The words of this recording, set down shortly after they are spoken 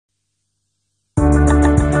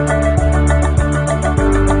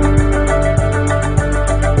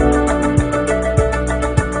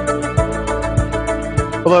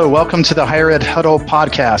Hello, welcome to the Higher Ed Huddle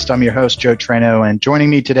podcast. I'm your host, Joe Traino, and joining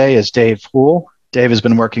me today is Dave Houle. Dave has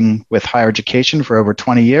been working with higher education for over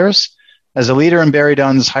 20 years. As a leader in Barry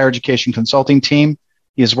Dunn's higher education consulting team,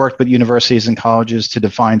 he has worked with universities and colleges to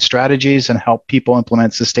define strategies and help people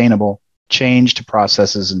implement sustainable change to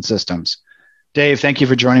processes and systems. Dave, thank you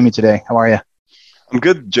for joining me today. How are you? I'm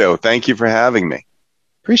good, Joe. Thank you for having me.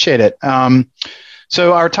 Appreciate it.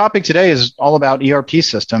 So our topic today is all about ERP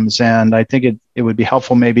systems, and I think it would be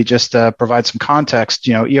helpful maybe just to provide some context.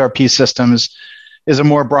 ERP systems is a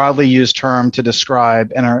more broadly used term to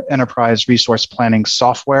describe enterprise resource planning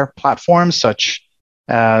software platforms, such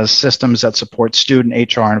as systems that support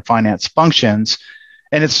student HR and finance functions.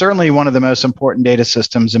 And it's certainly one of the most important data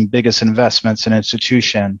systems and biggest investments an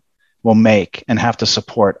institution will make and have to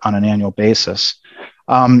support on an annual basis.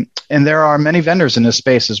 And there are many vendors in this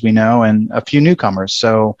space, as we know, and a few newcomers.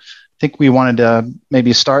 So I think we wanted to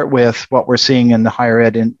maybe start with what we're seeing in the higher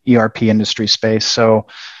ed and ERP industry space. So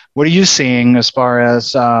what are you seeing as far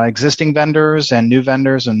as existing vendors and new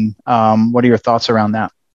vendors, and what are your thoughts around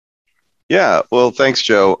that? Yeah, well, thanks,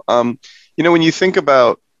 Joe. When you think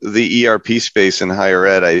about the ERP space in higher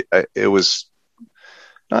ed, it was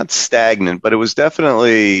not stagnant, but it was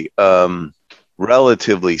definitely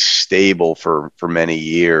relatively stable for many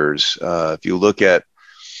years. If you look at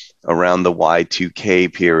around the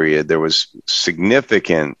Y2K period, there was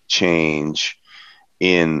significant change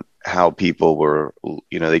in how people were,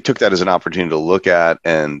 they took that as an opportunity to look at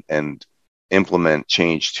and implement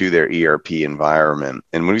change to their ERP environment.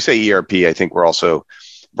 And when we say ERP, I think we're also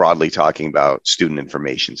broadly talking about student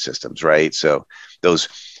information systems, right? So those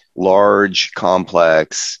large,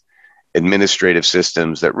 complex administrative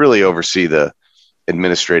systems that really oversee the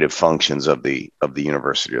administrative functions of the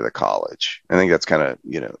university or the college. I think that's kind of,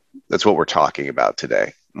 that's what we're talking about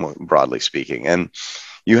today, more broadly speaking. And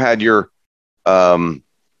you had you had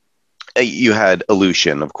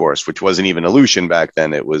Ellucian, of course, which wasn't even Ellucian back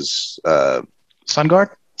then. It was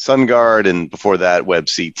SunGard, and before that,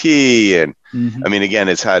 WebCT. And I mean, again,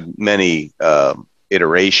 it's had many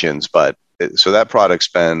iterations, but so that product's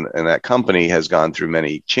been, and that company has gone through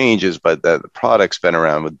many changes, but the product's been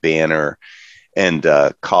around with Banner, and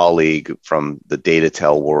Colleague from the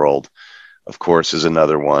DataTel world, of course, is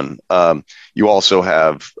another one. You also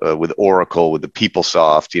have with Oracle, with the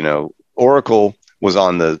PeopleSoft, Oracle was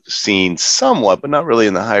on the scene somewhat, but not really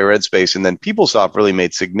in the higher ed space. And then PeopleSoft really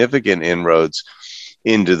made significant inroads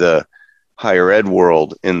into the higher ed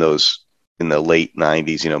world in the late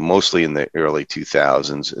 90s, mostly in the early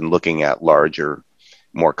 2000s, and looking at larger,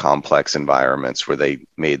 more complex environments where they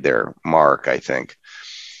made their mark, I think.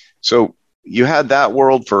 So you had that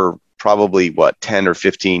world for probably 10 or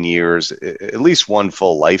 15 years, at least one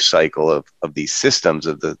full life cycle of these systems,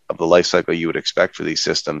 of the life cycle you would expect for these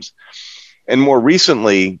systems. And more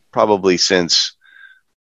recently, probably since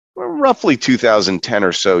roughly 2010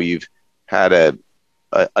 or so, you've had a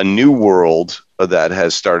new world that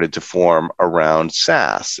has started to form around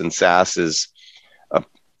SaaS. And SaaS is a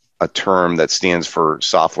term that stands for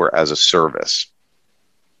software as a service.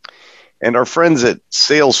 And our friends at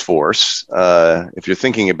Salesforce, if you're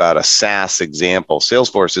thinking about a SaaS example,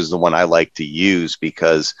 Salesforce is the one I like to use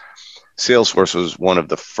because Salesforce was one of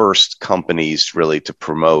the first companies really to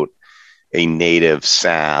promote a native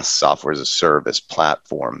SaaS, software as a service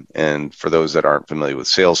platform. And for those that aren't familiar with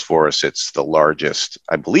Salesforce,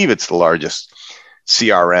 I believe it's the largest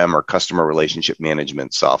CRM or customer relationship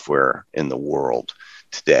management software in the world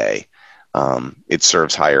today. It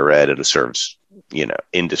serves higher ed, it serves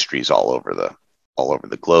industries all over the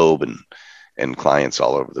globe and clients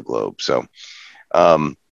all over the globe. So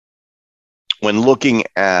when looking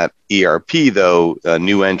at ERP, though,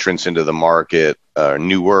 new entrants into the market,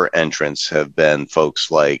 newer entrants have been folks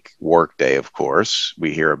like Workday, of course.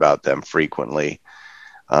 We hear about them frequently,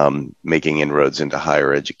 making inroads into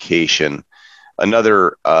higher education.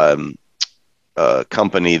 Another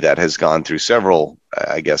company that has gone through several,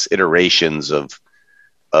 iterations of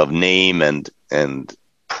name and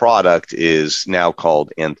product is now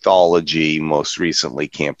called Anthology, most recently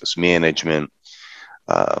Campus Management,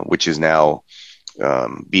 which is now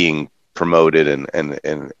being promoted and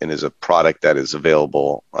is a product that is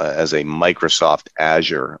available as a Microsoft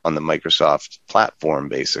Azure on the Microsoft platform,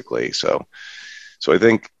 basically. So I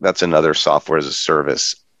think that's another software as a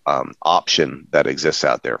service option that exists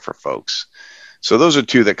out there for folks. So those are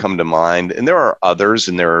two that come to mind, and there are others,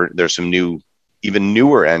 and there's some even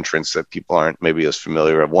newer entrants that people aren't maybe as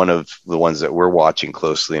familiar with. One of the ones that we're watching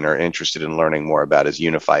closely and are interested in learning more about is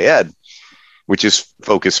UnifyEd, which is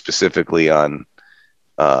focused specifically on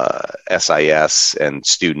SIS and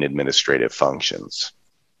student administrative functions.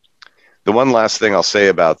 The one last thing I'll say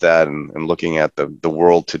about that, and looking at the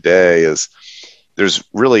world today, is there's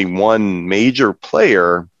really one major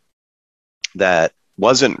player that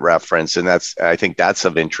wasn't referenced, and I think that's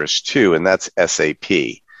of interest too, and that's SAP.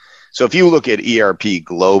 So if you look at ERP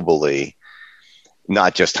globally,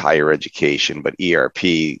 not just higher education, but ERP,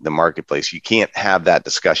 the marketplace, you can't have that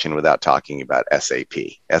discussion without talking about SAP.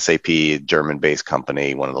 SAP, German-based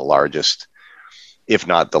company, one of the largest, if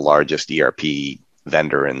not the largest ERP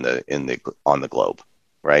vendor on the globe,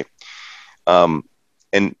 right?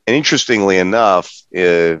 And interestingly enough,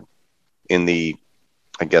 in the,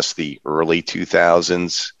 I guess, the early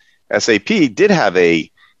 2000s, SAP did have a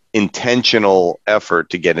intentional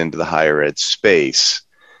effort to get into the higher ed space.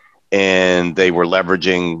 And they were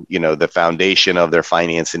leveraging, the foundation of their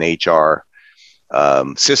finance and HR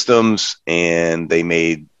systems, and they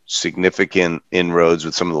made significant inroads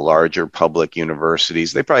with some of the larger public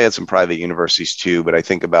universities. They probably had some private universities too, but I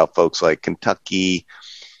think about folks like Kentucky,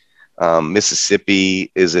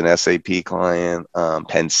 Mississippi is an SAP client.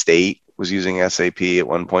 Penn State was using SAP at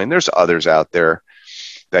one point. There's others out there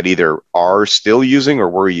that either are still using or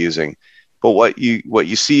were using. But what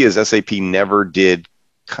you see is SAP never did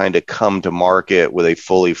kind of come to market with a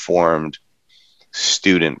fully formed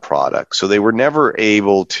student product. So they were never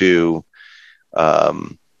able to,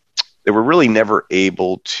 they were really never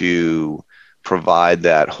able to provide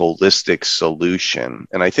that holistic solution.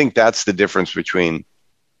 And I think that's the difference between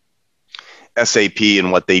SAP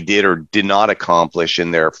and what they did or did not accomplish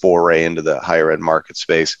in their foray into the higher ed market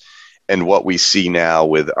space, and what we see now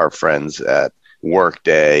with our friends at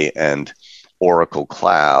Workday and Oracle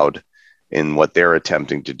Cloud in what they're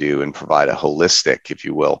attempting to do and provide a holistic, if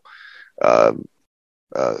you will,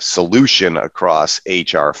 solution across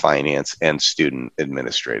HR, finance, and student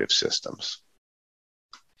administrative systems.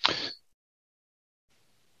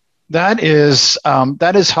 That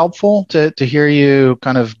is helpful to hear you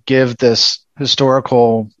kind of give this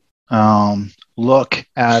historical look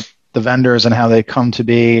at the vendors and how they come to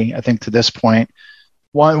be. I think to this point,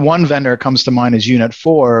 one vendor comes to mind is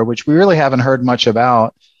Unit4, which we really haven't heard much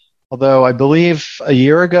about. Although I believe a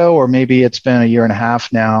year ago, or maybe it's been a year and a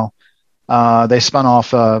half now, they spun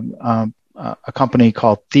off a company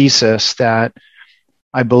called Thesis that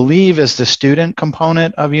I believe is the student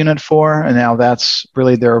component of Unit4, and now that's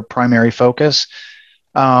really their primary focus.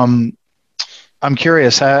 I'm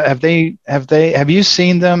curious, have you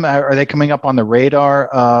seen them? Are they coming up on the radar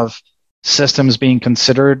of systems being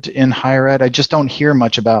considered in higher ed? I just don't hear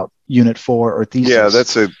much about Unit4 or Thesis. Yeah,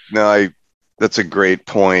 that's a great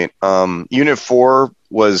point. Unit4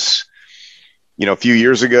 was, a few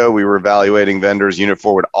years ago, we were evaluating vendors.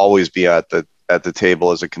 Unit4 would always be at the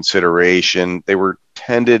table as a consideration. They were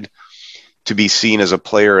tended to be seen as a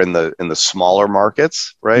player in the smaller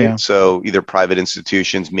markets, right? Yeah. So either private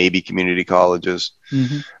institutions, maybe community colleges.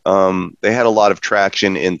 Mm-hmm. They had a lot of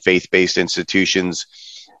traction in faith-based institutions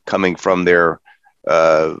coming from their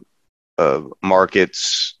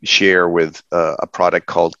markets share with a product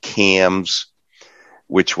called CAMS,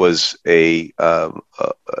 which was really a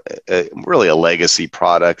legacy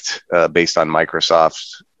product based on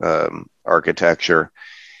Microsoft's architecture.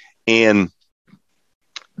 And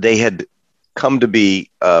they had come to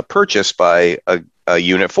be purchased by a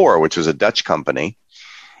Unit4, which was a Dutch company,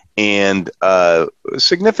 and a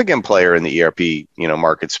significant player in the ERP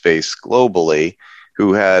market space globally,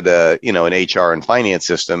 who had an HR and finance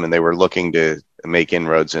system, and they were looking to make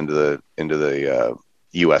inroads into the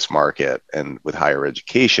U.S. market and with higher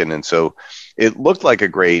education. And so it looked like a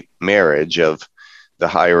great marriage of the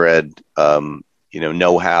higher ed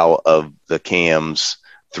know-how of the CAMS.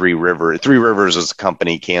 Three Rivers was the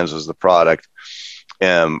company, CAMS was the product,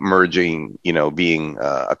 merging, being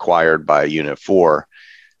acquired by Unit4.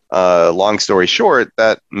 Long story short,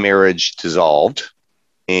 that marriage dissolved,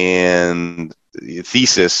 and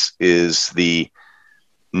Thesis is the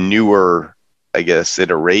newer, I guess,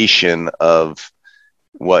 iteration of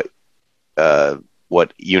what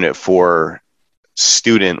Unit4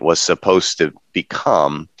 student was supposed to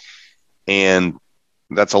become. And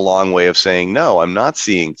that's a long way of saying, no, I'm not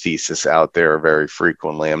seeing Thesis out there very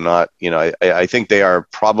frequently. I'm not, I think they are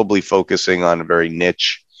probably focusing on a very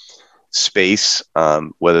niche space,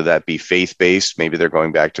 whether that be faith-based, maybe they're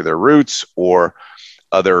going back to their roots, or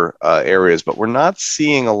other areas, but we're not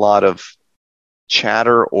seeing a lot of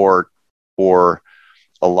chatter or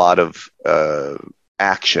a lot of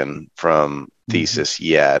action from Thesis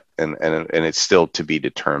yet. And it's still to be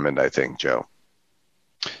determined, I think, Joe.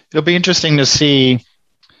 It'll be interesting to see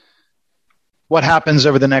what happens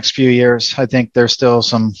over the next few years. I think there's still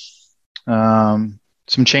some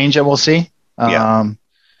change that we'll see. Yeah.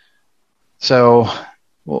 So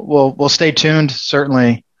We'll stay tuned.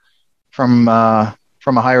 Certainly, from a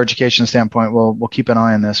higher education standpoint, we'll keep an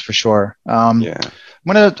eye on this for sure. Yeah.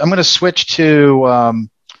 I'm gonna switch to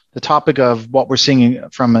the topic of what we're seeing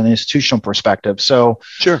from an institutional perspective. So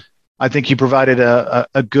Sure. I think you provided a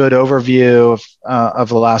good overview of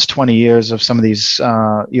the last 20 years of some of these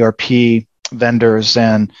ERP vendors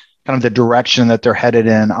and kind of the direction that they're headed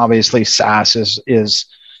in. Obviously, SaaS is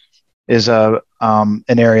an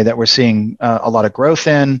area that we're seeing a lot of growth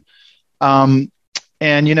in. And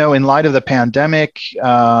in light of the pandemic,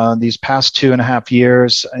 these past 2.5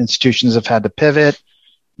 years, institutions have had to pivot,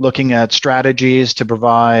 looking at strategies to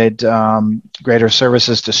provide greater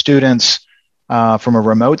services to students from a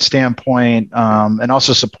remote standpoint, and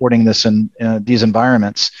also supporting this in these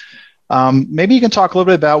environments. Maybe you can talk a little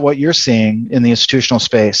bit about what you're seeing in the institutional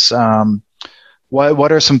space.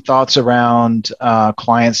 What are some thoughts around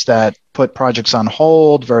clients that put projects on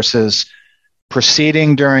hold versus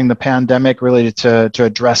proceeding during the pandemic related to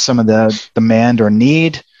address some of the demand or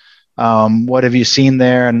need? What have you seen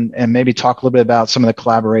there? And maybe talk a little bit about some of the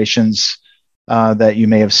collaborations that you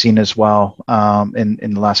may have seen as well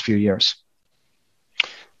in the last few years.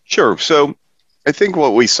 Sure. So I think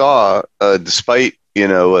what we saw, despite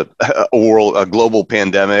a global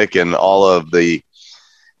pandemic and all of the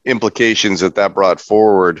implications that brought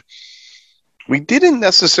forward, we didn't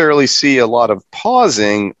necessarily see a lot of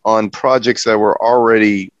pausing on projects that were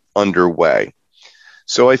already underway.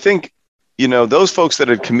 So I think those folks that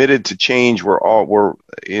had committed to change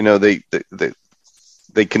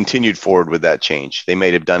they continued forward with that change. They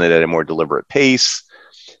may have done it at a more deliberate pace.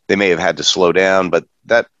 They may have had to slow down, but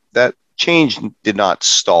that change did not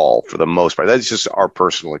stall for the most part. That's just our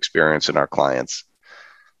personal experience and our clients.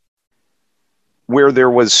 Where there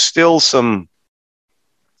was still some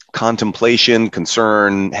contemplation,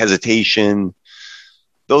 concern, hesitation,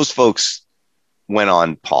 those folks went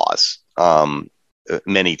on pause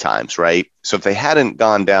many times, right? So if they hadn't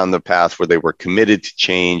gone down the path where they were committed to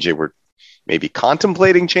change, they were maybe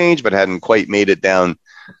contemplating change, but hadn't quite made it down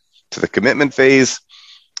to the commitment phase,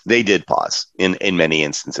 they did pause in many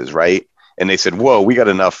instances, right? And they said, whoa, we got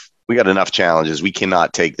enough challenges. We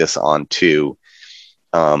cannot take this on too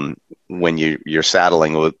when you're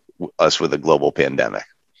saddling with us with a global pandemic.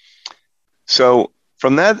 So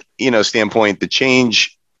from that, standpoint, the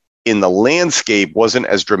change in the landscape wasn't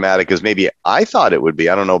as dramatic as maybe I thought it would be.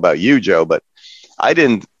 I don't know about you, Joe, but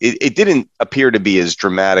it didn't appear to be as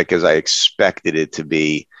dramatic as I expected it to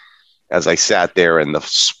be as I sat there in the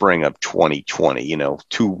spring of 2020,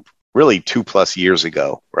 2+ years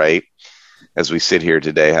ago, right? As we sit here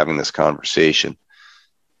today having this conversation.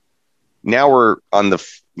 Now we're on the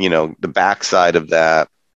backside of that.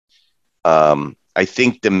 I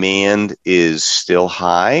think demand is still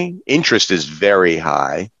high. Interest is very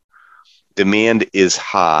high. Demand is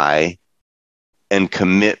high, and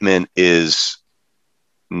commitment is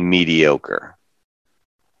mediocre.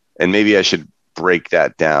 And maybe I should break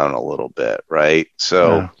that down a little bit, right?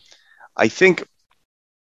 So yeah. I think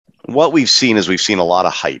what we've seen is we've seen a lot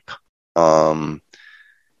of hype.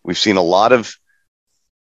 We've seen a lot of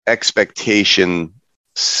expectation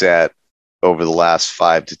set over the last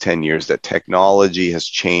 5 to 10 years that technology has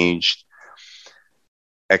changed.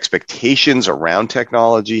 Expectations around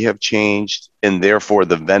technology have changed, and therefore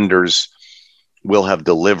the vendors will have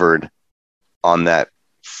delivered on that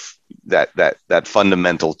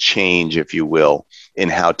fundamental change, if you will, in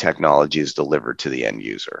how technology is delivered to the end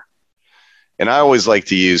user. And I always like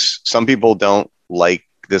to use, some people don't like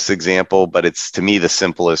this example, but it's to me the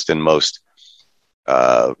simplest and most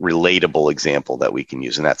relatable example that we can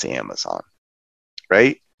use, and that's Amazon,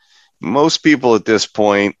 right? Most people at this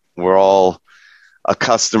point, we're all a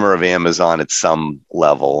customer of Amazon at some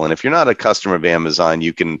level. And if you're not a customer of Amazon,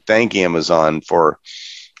 you can thank Amazon for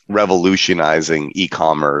revolutionizing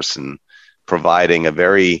e-commerce and providing a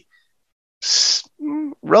very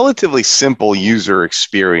relatively simple user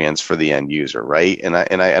experience for the end user, right? And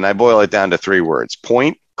I boil it down to 3 words: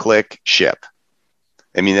 point, click, ship.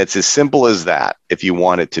 I mean, that's as simple as that if you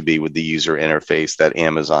want it to be with the user interface that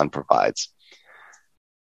Amazon provides.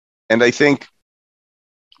 And I think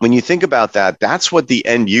when you think about that, that's what the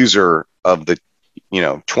end user of the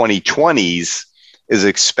 2020s is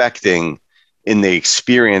expecting in the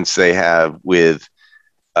experience they have with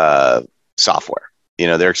software.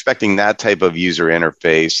 They're expecting that type of user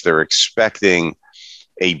interface. They're expecting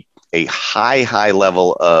a high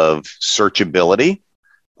level of searchability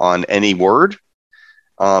on any word,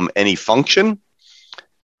 any function,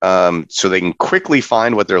 so they can quickly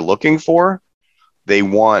find what they're looking for. They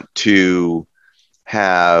want to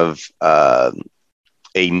have a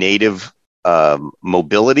native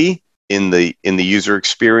mobility in the user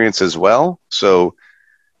experience as well, so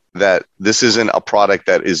that this isn't a product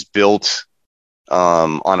that is built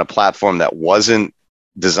on a platform that wasn't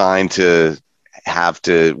designed to have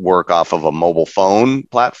to work off of a mobile phone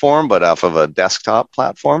platform, but off of a desktop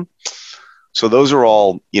platform. So those are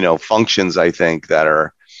all, functions I think that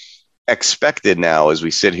are expected now as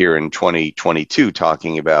we sit here in 2022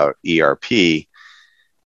 talking about ERP.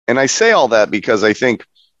 And I say all that because I think,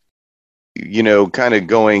 kind of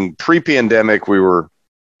going pre-pandemic,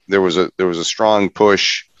 there was a strong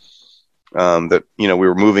push that we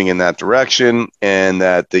were moving in that direction, and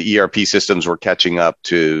that the ERP systems were catching up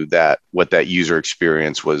to what that user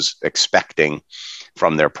experience was expecting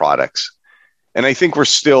from their products. And I think we're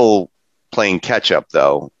still playing catch up,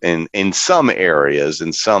 though, in some areas,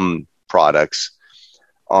 in some products,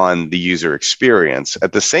 on the user experience.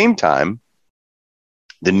 At the same time,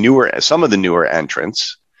 some of the newer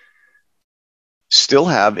entrants still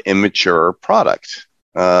have immature product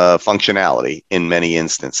functionality in many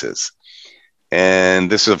instances. And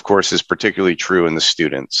this, of course, is particularly true in the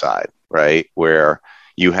student side, right? Where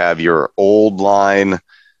you have your old line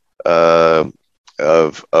of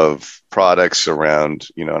products around,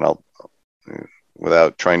 and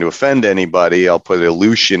without trying to offend anybody, I'll put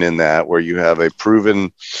Ellucian in that, where you have a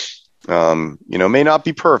proven, may not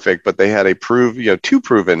be perfect, but they had two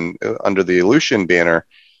proven under the Ellucian banner,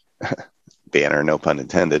 no pun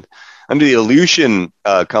intended. Under the Ellucian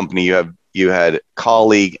company, you had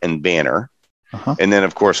Colleague and Banner. Uh-huh. And then,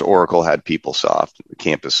 of course, Oracle had PeopleSoft,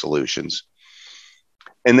 Campus Solutions.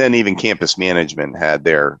 And then even Campus Management had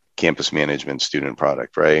their Campus Management student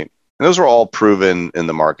product, right? And those were all proven in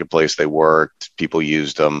the marketplace. They worked. People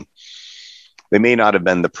used them. They may not have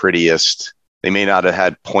been the prettiest. They may not have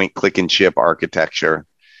had point, click, and ship architecture,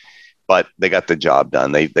 but they got the job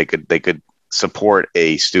done. They could support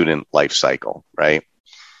a student life cycle, right?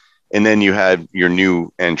 And then you had your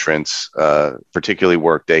new entrants, particularly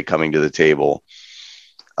Workday, coming to the table,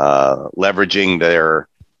 leveraging their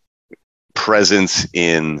presence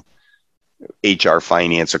in HR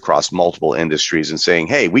finance across multiple industries and saying,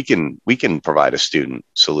 hey, we can provide a student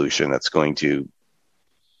solution that's going to,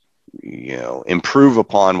 improve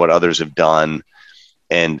upon what others have done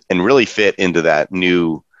and really fit into that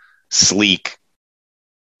new sleek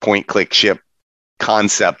point, click, ship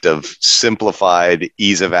concept of simplified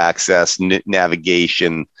ease of access,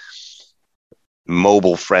 navigation,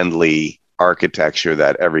 mobile friendly architecture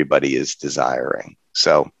that everybody is desiring.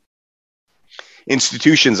 So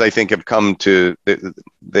institutions, I think, have come to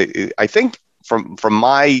I think from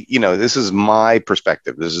my, this is my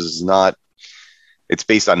perspective. This is not, it's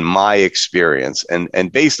based on my experience.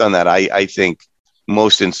 And based on that, I think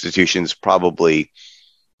most institutions probably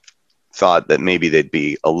thought that maybe they'd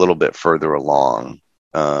be a little bit further along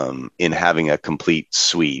in having a complete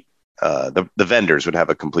suite. The vendors would have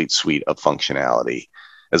a complete suite of functionality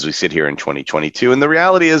as we sit here in 2022. And the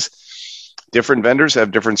reality is different vendors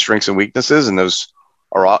have different strengths and weaknesses, and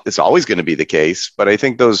it's always going to be the case. But I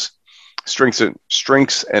think those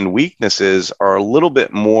strengths and weaknesses are a little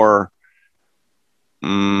bit more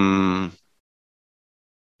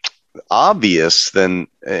obvious than,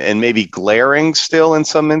 and maybe glaring still in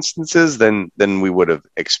some instances than we would have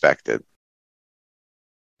expected.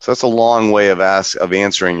 So that's a long way of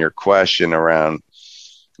answering your question around,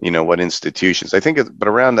 what institutions. I think, but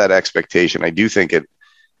around that expectation, I do think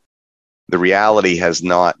the reality has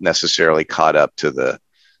not necessarily caught up to the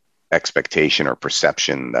expectation or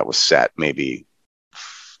perception that was set maybe,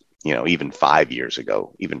 even 5 years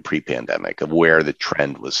ago, even pre-pandemic, of where the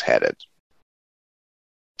trend was headed.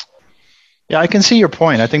 Yeah, I can see your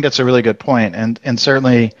point. I think that's a really good point. And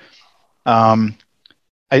certainly,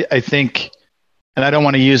 I think, and I don't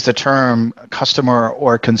want to use the term customer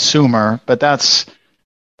or consumer, but that's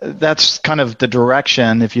kind of the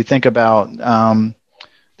direction. If you think about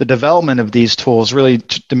the development of these tools, really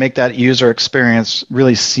to make that user experience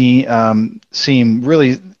really seem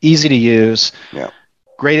really easy to use,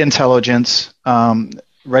 great intelligence,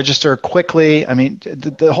 register quickly. I mean,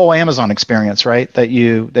 the whole Amazon experience, right, that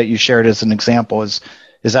you shared as an example is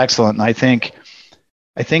excellent. And I think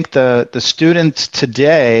the student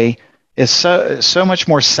today is so much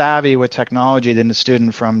more savvy with technology than the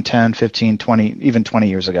student from 10, 15, 20, even 20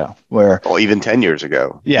 years ago. Even 10 years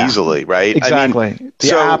ago, easily, right? Exactly.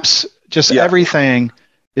 Apps, everything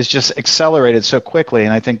is just accelerated so quickly,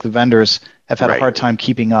 and I think the vendors have had a hard time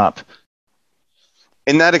keeping up.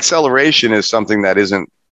 And that acceleration is something that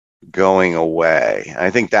isn't going away. I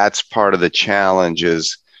think that's part of the challenge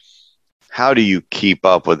is, how do you keep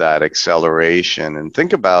up with that acceleration? And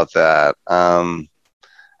think about that.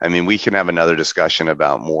 I mean, we can have another discussion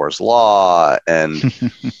about Moore's Law and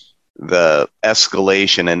the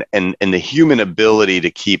escalation and the human ability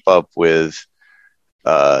to keep up with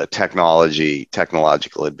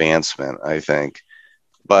technological advancement, I think.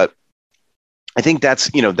 But I think that's,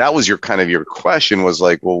 that was your kind of your question was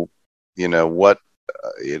like, well, what,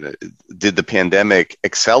 did the pandemic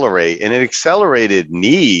accelerate? And it accelerated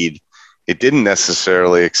need. It didn't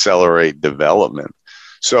necessarily accelerate development.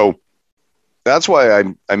 So that's why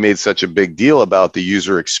I made such a big deal about the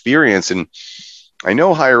user experience. And I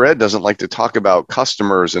know higher ed doesn't like to talk about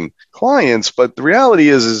customers and clients, but the reality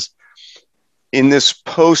is in this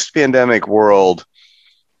post-pandemic world,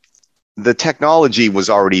 the technology was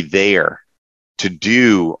already there to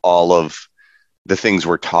do all of the things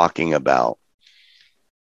we're talking about.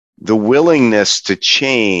 The willingness to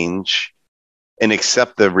change and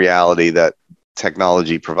accept the reality that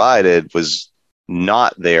technology provided was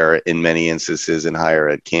not there in many instances in higher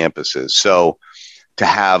ed campuses. So to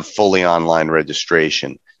have fully online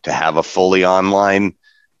registration, to have a fully online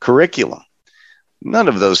curriculum, none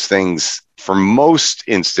of those things for most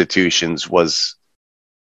institutions was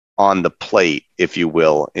on the plate, if you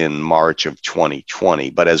will, in March of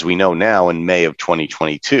 2020. But as we know now, in May of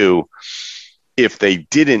 2022, if they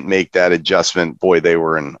didn't make that adjustment, boy, they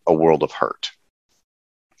were in a world of hurt.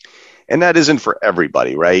 And that isn't for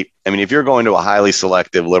everybody, right? I mean, if you're going to a highly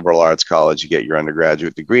selective liberal arts college, you get your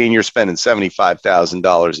undergraduate degree and you're spending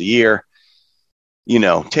 $75,000 a year,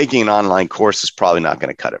 taking an online course is probably not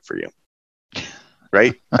going to cut it for you.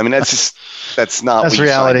 Right? I mean, that's not what you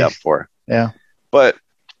signed up for. Yeah. But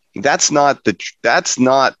that's not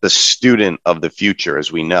the student of the future,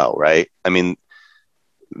 as we know, right? I mean,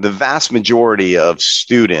 the vast majority of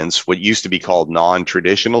students, what used to be called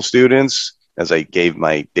non-traditional students, as I gave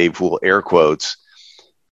my Dave Hool air quotes,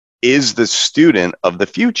 is the student of the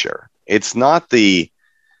future. It's not the,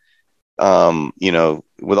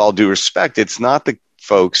 with all due respect, it's not the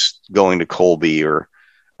folks going to Colby or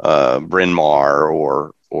Bryn Mawr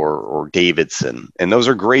or Davidson. And those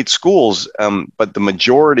are great schools. But the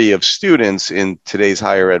majority of students in today's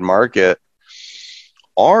higher ed market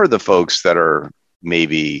are the folks that are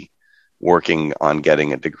maybe working on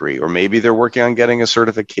getting a degree, or maybe they're working on getting a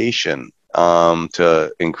certification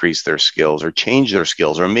to increase their skills or change their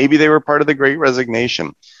skills, or maybe they were part of the Great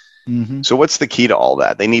Resignation. Mm-hmm. So what's the key to all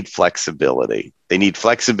that? They need flexibility. They need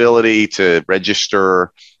flexibility to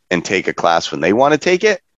register and take a class when they want to take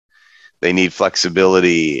it. They need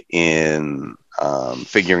flexibility in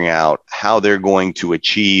figuring out how they're going to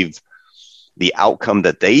achieve the outcome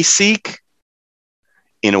that they seek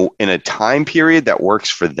in a time period that works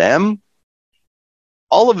for them.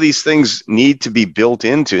 All of these things need to be built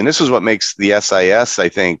into, and this is what makes the SIS, I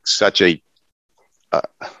think, such a, I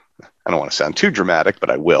don't want to sound too dramatic,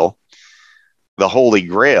 but I will. The holy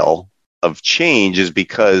grail of change is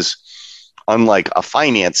because unlike a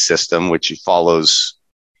finance system, which follows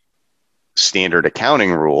standard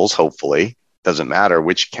accounting rules, hopefully, doesn't matter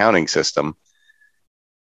which accounting system,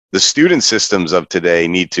 the student systems of today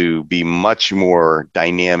need to be much more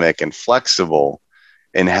dynamic and flexible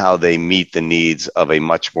in how they meet the needs of a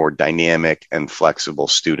much more dynamic and flexible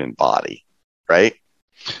student body, right?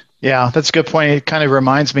 Yeah, that's a good point. It kind of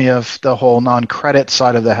reminds me of the whole non-credit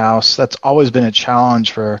side of the house. That's always been a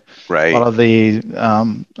challenge for a lot of the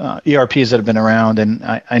ERPs that have been around. And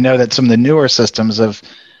I know that some of the newer systems have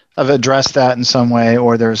addressed that in some way,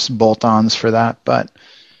 or there's bolt-ons for that. But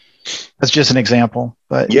that's just an example.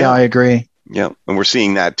 But yeah, I agree. Yeah, and we're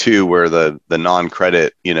seeing that too, where the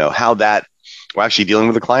non-credit, how that, we're actually dealing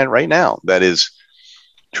with a client right now that is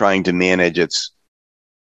trying to manage its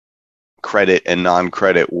credit and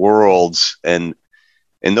non-credit worlds. And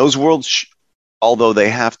those worlds, although they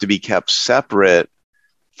have to be kept separate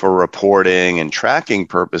for reporting and tracking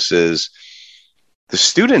purposes, the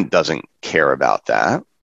student doesn't care about that.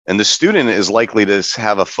 And the student is likely to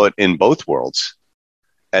have a foot in both worlds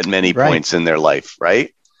at many points in their life,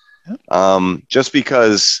 right? Yep. Just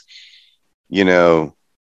because,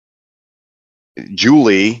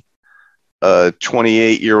 Julie, a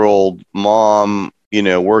 28-year-old mom,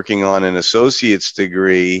 working on an associate's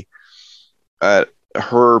degree at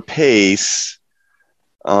her pace,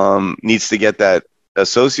 needs to get that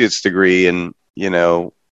associate's degree and,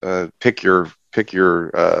 pick your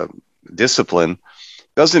discipline,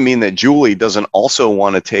 doesn't mean that Julie doesn't also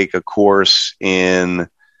want to take a course in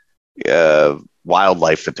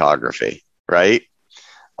wildlife photography, right?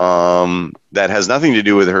 That has nothing to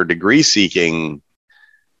do with her degree seeking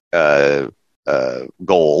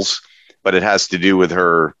goals, but it has to do with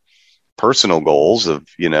her personal goals of,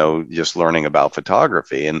 just learning about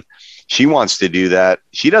photography. And she wants to do that.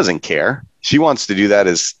 She doesn't care. She wants to do that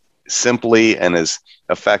as simply and as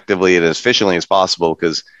effectively and as efficiently as possible,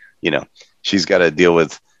 because she's got to deal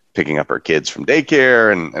with picking up her kids from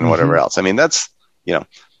daycare and whatever else. I mean, that's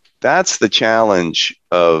the challenge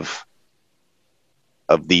of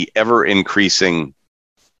the ever increasing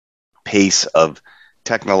pace of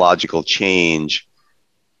technological change.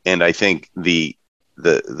 And I think the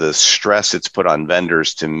stress it's put on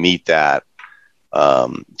vendors to meet that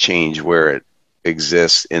change where it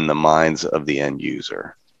exists in the minds of the end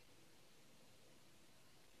user.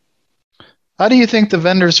 How do you think the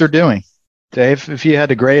vendors are doing, Dave, if you had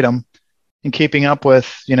to grade them in keeping up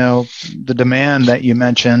with, the demand that you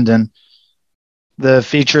mentioned and the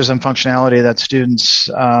features and functionality that students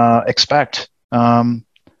expect? Are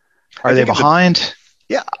they behind?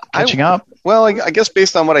 Catching up? Well, I guess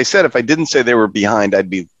based on what I said, if I didn't say they were behind, I'd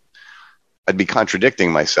be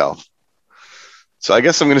contradicting myself. So I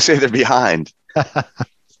guess I'm going to say they're behind.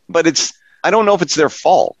 But I don't know if it's their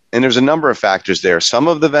fault. And there's a number of factors there. Some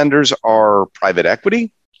of the vendors are private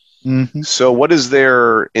equity. Mm-hmm. So what is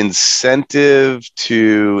their incentive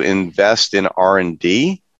to invest in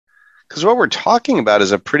R&D? Because what we're talking about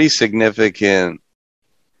is a pretty significant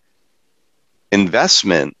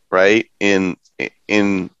investment, right, in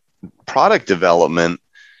product development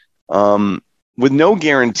with no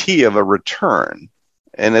guarantee of a return.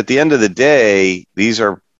 And at the end of the day, these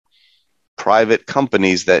are private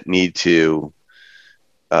companies that need to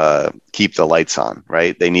keep the lights on,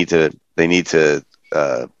 right? They need to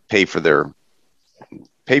pay for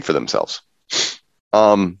themselves.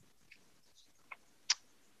 I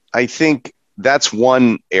think that's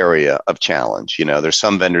one area of challenge. There's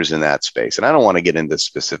some vendors in that space, and I don't want to get into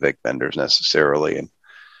specific vendors necessarily. And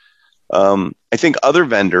I think other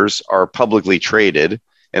vendors are publicly traded,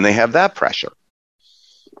 and they have that pressure,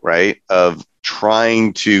 right, of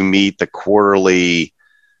trying to meet the quarterly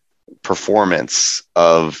performance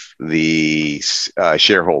of the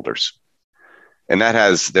shareholders, and that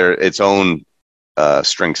has its own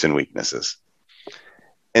strengths and weaknesses.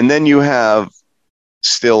 And then you have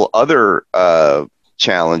still other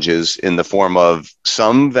challenges in the form of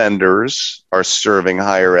some vendors are serving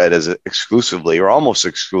higher ed as exclusively or almost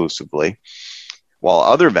exclusively, while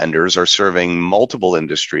other vendors are serving multiple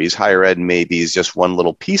industries. Higher ed maybe is just one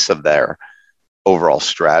little piece of their overall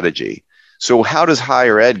strategy. So how does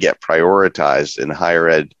higher ed get prioritized, and higher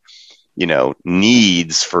ed,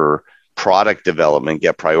 needs for product development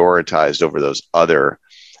get prioritized over those other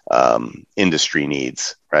industry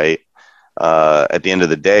needs, right? At the end of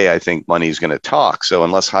the day, I think money is going to talk. So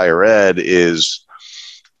unless higher ed is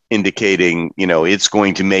indicating, it's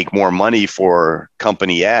going to make more money for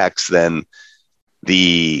company X than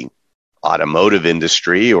the automotive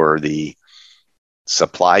industry or the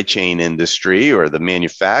supply chain industry or the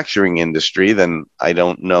manufacturing industry, then I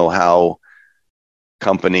don't know how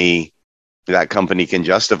that company can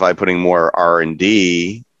justify putting more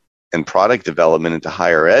R&D and product development into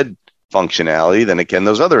higher ed functionality than it can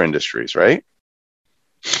those other industries, right?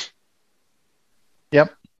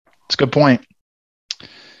 Yep, that's a good point.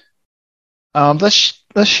 Let's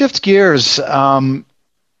shift gears. I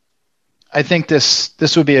think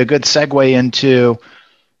this would be a good segue into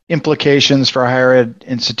implications for higher ed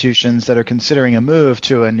institutions that are considering a move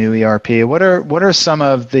to a new ERP. What are some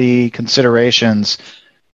of the considerations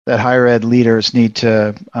that higher ed leaders need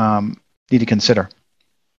to consider?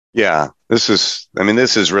 Yeah, this is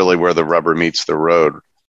really where the rubber meets the road.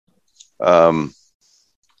 And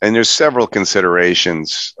there's several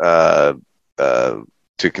considerations to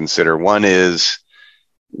consider. One is,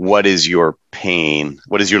 what is your pain?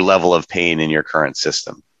 What is your level of pain in your current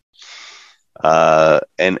system?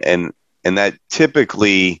 And that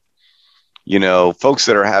typically, folks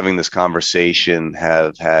that are having this conversation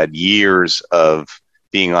have had years of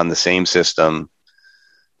being on the same system.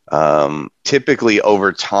 Typically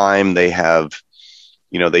over time, they have,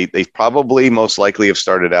 they probably most likely have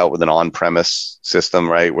started out with an on-premise system,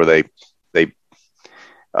 right? Where they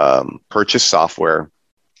purchased software,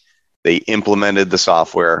 they implemented the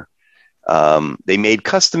software, they made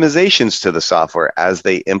customizations to the software as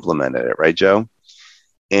they implemented it, right, Joe?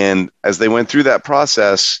 And as they went through that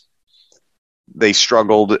process, they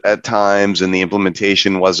struggled at times, and the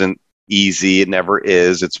implementation wasn't easy. It never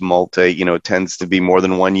is. It's it tends to be more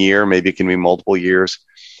than 1 year. Maybe it can be multiple years,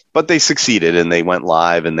 but they succeeded, and they went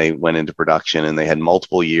live, and they went into production, and they had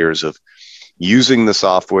multiple years of using the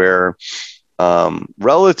software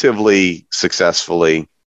relatively successfully.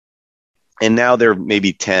 And now they're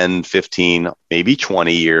maybe 10, 15, maybe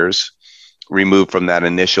 20 years removed from that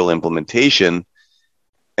initial implementation.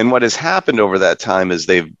 And what has happened over that time is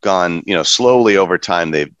they've gone, slowly over time,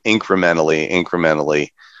 they've incrementally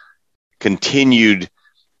continued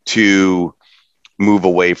to move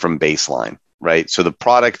away from baseline, right? So the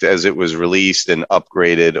product as it was released and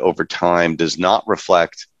upgraded over time does not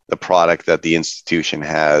reflect the product that the institution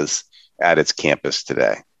has at its campus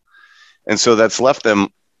today. And so that's left them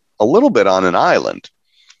a little bit on an island.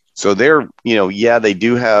 So they're, they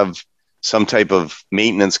do have some type of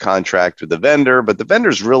maintenance contract with the vendor, but the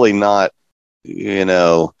vendor's really not,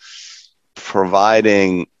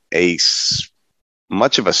 providing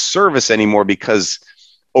much of a service anymore, because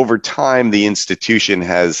over time the institution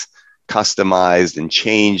has customized and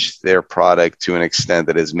changed their product to an extent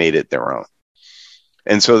that has made it their own.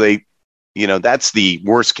 And so that's the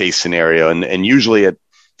worst case scenario. And usually at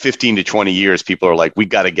 15 to 20 years, people are like, we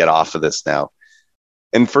got to get off of this now.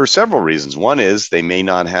 And for several reasons. One is they may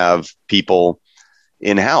not have people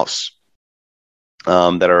in-house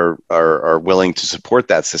that are willing to support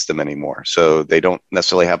that system anymore. So they don't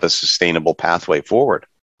necessarily have a sustainable pathway forward.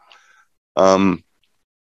 The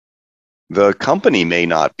company may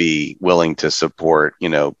not be willing to support,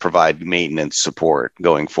 provide maintenance support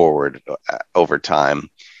going forward over time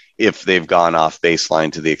if they've gone off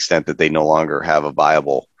baseline to the extent that they no longer have a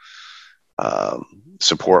viable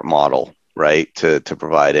support model, right, to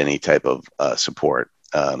provide any type of support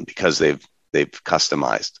because they've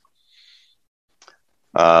customized.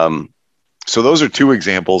 So those are two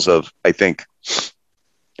examples of, I think,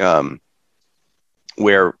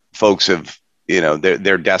 where folks have,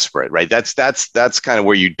 they're desperate, right? That's kind of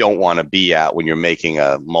where you don't want to be at when you're making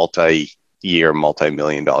a multi-year,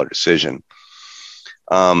 multi-million-dollar decision.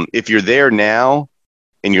 If you're there now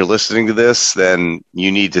and you're listening to this, then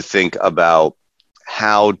you need to think about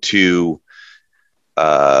how to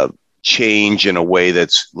change in a way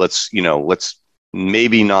that's let's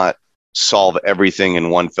maybe not solve everything in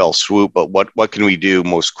one fell swoop, but what can we do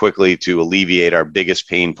most quickly to alleviate our biggest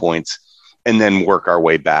pain points, and then work our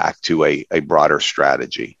way back to a broader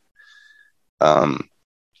strategy.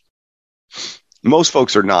 Most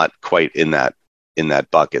folks are not quite in that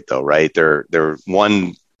bucket though, right? They're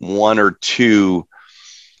one or two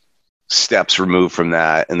steps removed from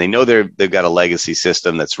that, and they know they've got a legacy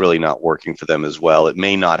system that's really not working for them as well. It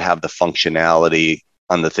may not have the functionality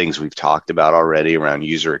on the things we've talked about already around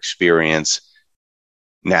user experience,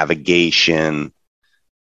 navigation,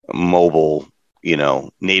 mobile,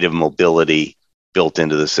 native mobility built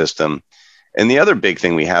into the system. And the other big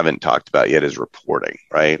thing we haven't talked about yet is reporting,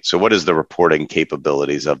 right? So what is the reporting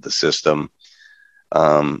capabilities of the system?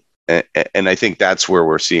 And I think that's where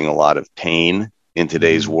we're seeing a lot of pain in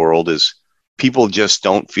today's world, is people just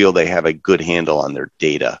don't feel they have a good handle on their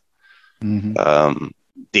data.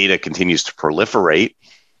 Data continues to proliferate.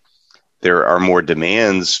 There are more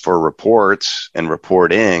demands for reports and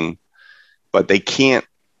reporting, but they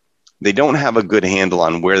don't have a good handle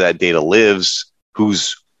on where that data lives,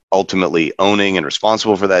 who's ultimately owning and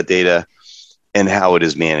responsible for that data, and how it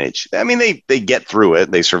is managed. I mean, they get through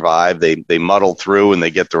it, they survive, they muddle through, and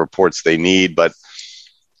they get the reports they need, but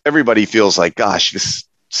everybody feels like, gosh, this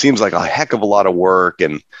seems like a heck of a lot of work,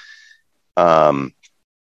 and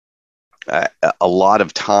a lot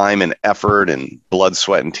of time and effort and blood,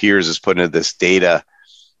 sweat, and tears is put into this data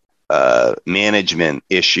management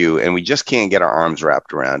issue, and we just can't get our arms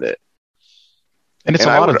wrapped around it. And it's a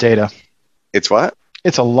lot of data. It's what?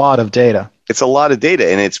 It's a lot of data. It's a lot of data,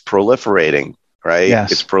 and it's proliferating, right?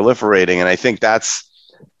 Yes. It's proliferating, and I think that's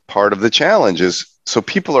part of the challenge. Is so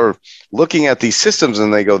people are looking at these systems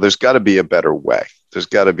and they go, there's got to be a better way. There's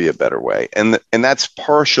got to be a better way. And that's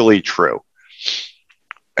partially true.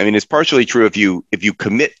 I mean, it's partially true if you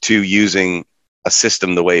commit to using a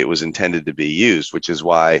system the way it was intended to be used, which is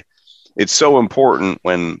why it's so important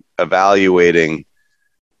when evaluating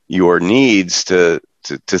your needs to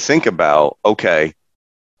think about, okay,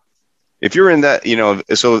 if you're in that,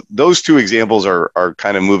 so those two examples are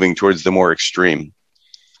kind of moving towards the more extreme.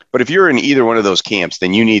 But if you're in either one of those camps,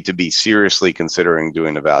 then you need to be seriously considering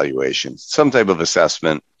doing evaluation, some type of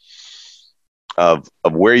assessment of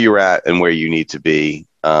where you're at and where you need to be,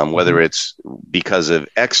 whether it's because of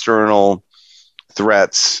external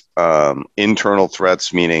threats, internal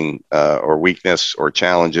threats, meaning or weakness or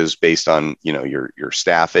challenges based on your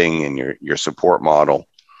staffing and your support model.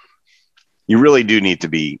 You really do need to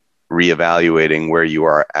be reevaluating where you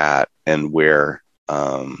are at and where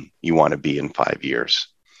you want to be in 5 years.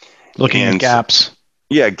 Looking at gaps.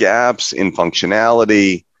 Yeah, gaps in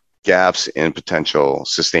functionality, gaps in potential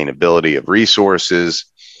sustainability of resources,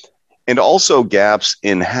 and also gaps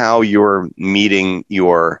in how you're meeting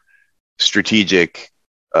your strategic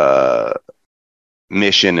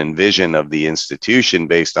mission and vision of the institution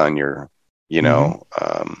based on your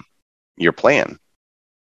plan.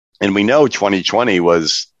 And we know 2020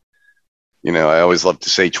 was, I always love to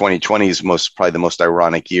say 2020 is probably the most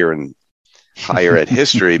ironic year in higher ed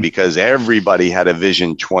history because everybody had a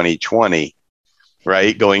vision 2020,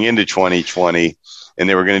 right? Going into 2020, and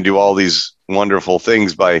they were going to do all these wonderful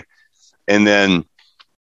things and then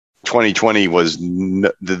 2020 was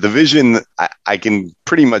the vision. I can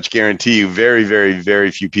pretty much guarantee you very, very,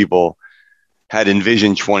 very few people had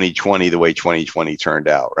envisioned 2020 the way 2020 turned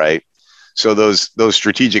out, right? So those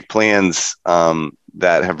strategic plans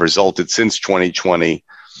that have resulted since 2020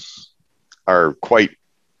 are quite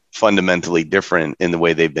fundamentally different in the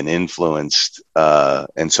way they've been influenced.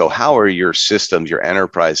 And so how are your systems, your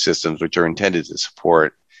enterprise systems, which are intended to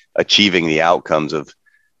support achieving the outcomes of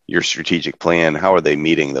your strategic plan, how are they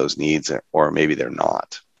meeting those needs, or maybe they're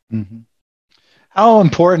not? Mm-hmm. How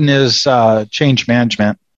important is change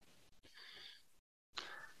management?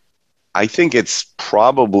 I think it's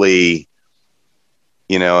probably,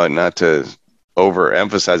 not to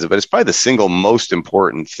overemphasize it, but it's probably the single most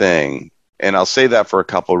important thing. And I'll say that for a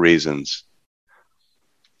couple reasons.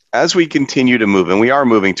 As we continue to move, and we are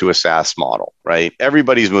moving to a SaaS model, right?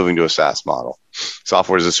 Everybody's moving to a SaaS model,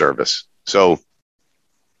 software as a service. So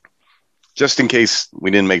just in case we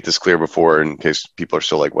didn't make this clear before, in case people are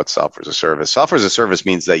still like, what's software as a service? Software as a service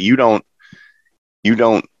means that you don't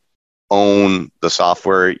own the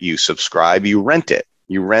software, you subscribe, you rent it.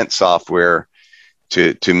 You rent software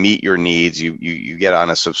to meet your needs. You get on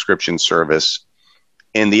a subscription service.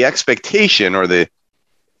 And the expectation or the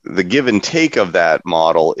give and take of that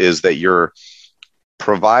model is that you're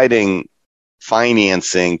providing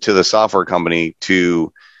financing to the software company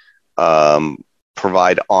to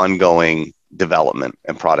provide ongoing development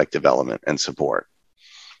and product development and support.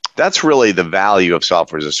 That's really the value of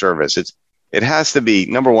software as a service. It has to be,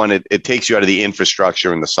 number one, it takes you out of the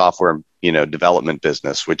infrastructure and the software, development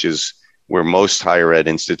business, which is where most higher ed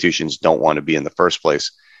institutions don't want to be in the first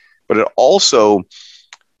place. But it also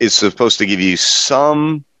is supposed to give you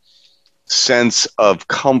some sense of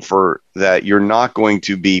comfort that you're not going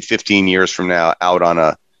to be 15 years from now out on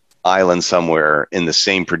a island somewhere in the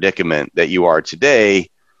same predicament that you are today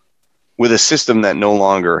with a system that no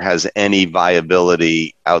longer has any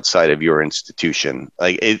viability outside of your institution.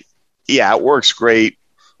 It works great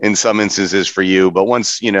in some instances for you, but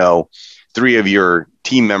once, 3 of your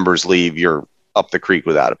team members leave, you're up the creek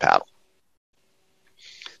without a paddle.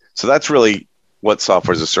 So that's really what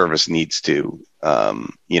software as a service needs to,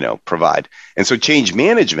 provide. And so change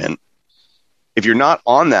management, if you're not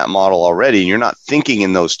on that model already and you're not thinking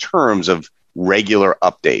in those terms of regular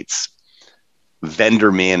updates,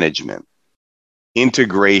 vendor management,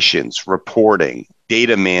 integrations, reporting,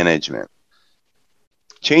 data management,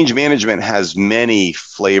 change management has many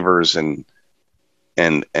flavors and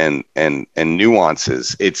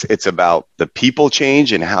nuances. It's about the people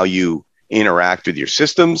change and how you interact with your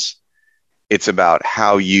systems. It's about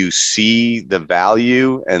how you see the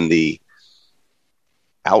value and the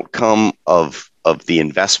outcome of the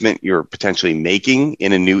investment you're potentially making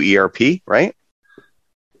in a new ERP, right?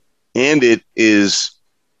 And it is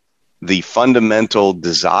the fundamental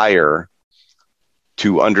desire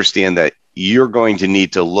to understand that you're going to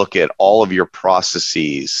need to look at all of your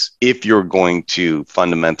processes if you're going to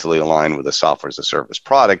fundamentally align with a software as a service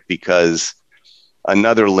product, because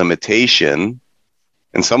another limitation,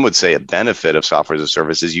 and some would say a benefit of software as a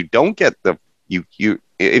service, is you don't get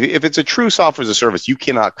if it's a true software as a service, you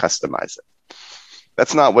cannot customize it.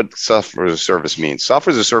 That's not what software as a service means.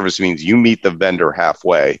 Software as a service means you meet the vendor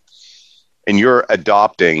halfway and you're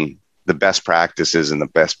adopting the best practices and the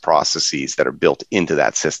best processes that are built into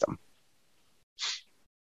that system.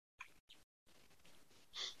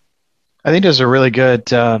 I think those are really good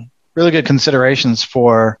considerations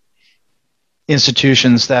for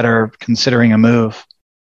institutions that are considering a move.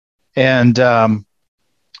 And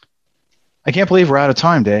I can't believe we're out of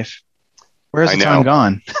time, Dave. Where's the time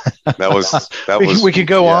gone? We could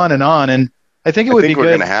go on, and I think it would be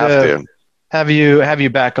good to have you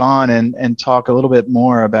back on and talk a little bit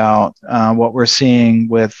more about what we're seeing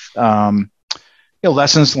with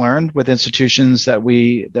lessons learned with institutions that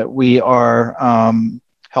we are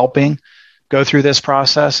helping go through this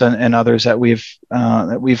process, and others that we've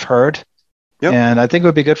heard. Yep. And I think it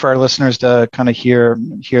would be good for our listeners to kind of hear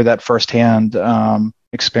that firsthand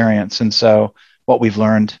experience, and so what we've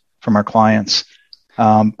learned from our clients.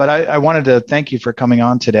 But I wanted to thank you for coming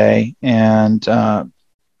on today, and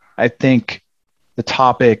I think the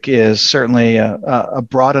topic is certainly a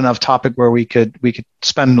broad enough topic where we could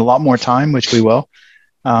spend a lot more time, which we will.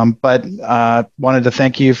 But wanted to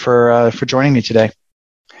thank you for joining me today.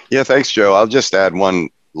 Yeah, thanks, Joe. I'll just add one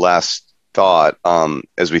last thought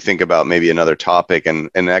as we think about maybe another topic, and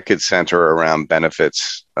that could center around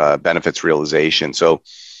benefits realization. So,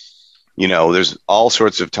 there's all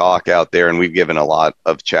sorts of talk out there, and we've given a lot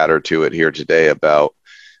of chatter to it here today about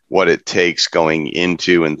what it takes going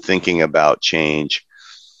into and thinking about change.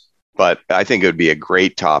 But I think it would be a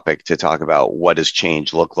great topic to talk about, what does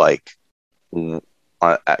change look like, coming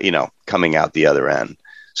out the other end.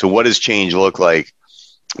 So what does change look like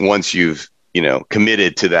once you've,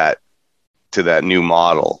 committed to that new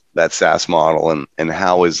model, that SaaS model, and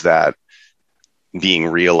how is that being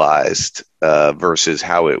realized versus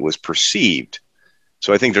how it was perceived?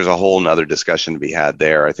 So I think there's a whole nother discussion to be had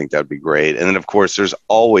there. I think that would be great. And then, of course, there's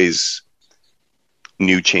always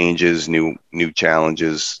new changes, new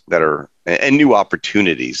challenges and new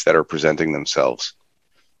opportunities that are presenting themselves.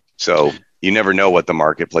 So you never know what the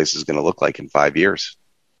marketplace is going to look like in 5 years.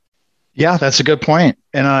 Yeah, that's a good point.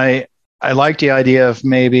 And I like the idea of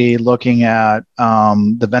maybe looking at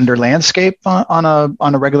the vendor landscape on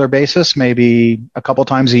a regular basis, maybe a couple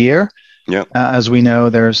times a year. Yeah. As we know,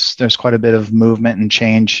 there's quite a bit of movement and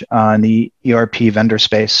change in the ERP vendor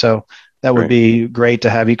space. So that would be great to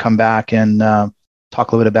have you come back and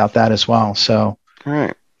talk a little bit about that as well. So all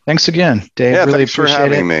right. Thanks again, Dave. Yeah, really thanks appreciate for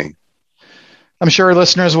having it. me. I'm sure our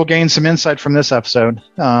listeners will gain some insight from this episode.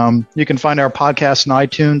 You can find our podcast on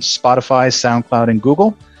iTunes, Spotify, SoundCloud, and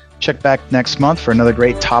Google. Check back next month for another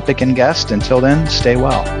great topic and guest. Until then, stay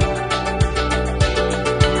well.